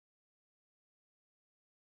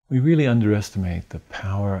We really underestimate the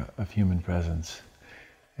power of human presence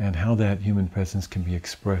and how that human presence can be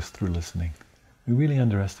expressed through listening. We really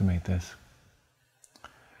underestimate this.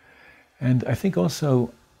 And I think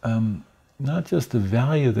also not just the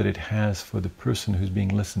value that it has for the person who's being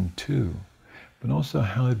listened to, but also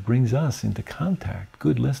how it brings us into contact.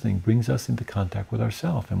 Good listening brings us into contact with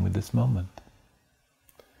ourselves and with this moment.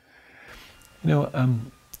 You know,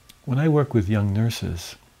 when I work with young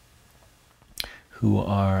nurses who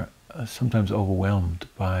are sometimes overwhelmed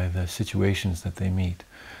by the situations that they meet,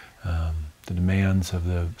 the demands of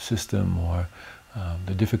the system or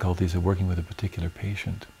the difficulties of working with a particular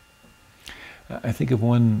patient. I think of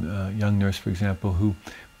one young nurse, for example, who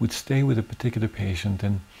would stay with a particular patient,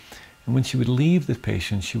 and when she would leave the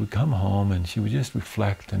patient, she would come home and she would just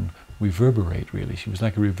reflect and reverberate, really. She was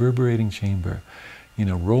like a reverberating chamber, you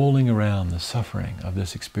know, rolling around the suffering of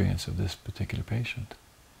this experience of this particular patient.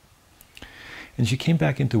 And she came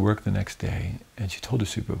back into work the next day and she told her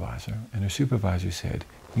supervisor, and her supervisor said,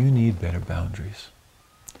 "You need better boundaries."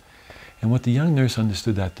 And what the young nurse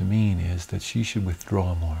understood that to mean is that she should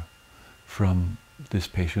withdraw more from this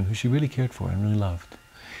patient who she really cared for and really loved.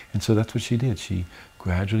 And so that's what she did. She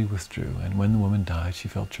gradually withdrew, and when the woman died, she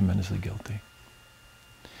felt tremendously guilty.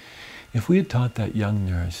 If we had taught that young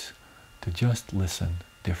nurse to just listen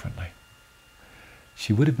differently,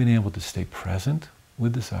 she would have been able to stay present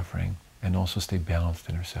with the suffering and also stay balanced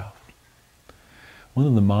in herself. One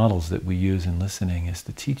of the models that we use in listening is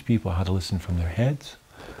to teach people how to listen from their heads,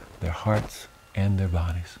 their hearts, and their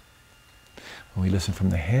bodies. When we listen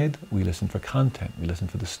from the head, we listen for content, we listen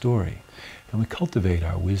for the story, and we cultivate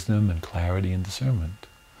our wisdom and clarity and discernment.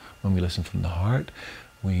 When we listen from the heart,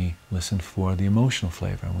 we listen for the emotional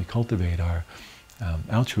flavor, and we cultivate our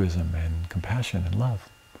altruism and compassion and love.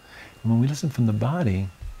 And when we listen from the body,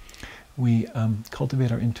 we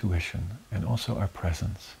cultivate our intuition and also our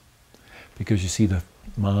presence. Because you see, the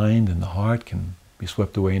mind and the heart can be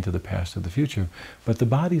swept away into the past or the future, but the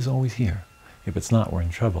body is always here. If it's not, we're in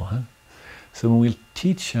trouble, huh? So when we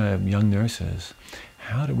teach young nurses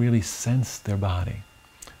how to really sense their body,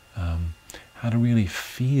 how to really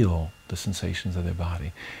feel the sensations of their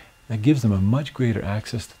body, that gives them a much greater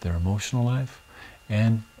access to their emotional life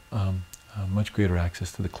and a much greater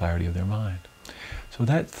access to the clarity of their mind. So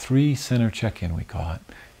that three-center check-in, we call it,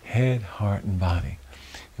 head, heart, and body.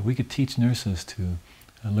 If we could teach nurses to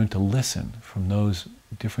learn to listen from those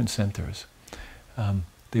different centers,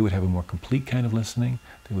 they would have a more complete kind of listening,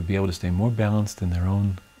 they would be able to stay more balanced in their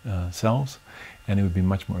own selves, and it would be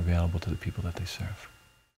much more available to the people that they serve.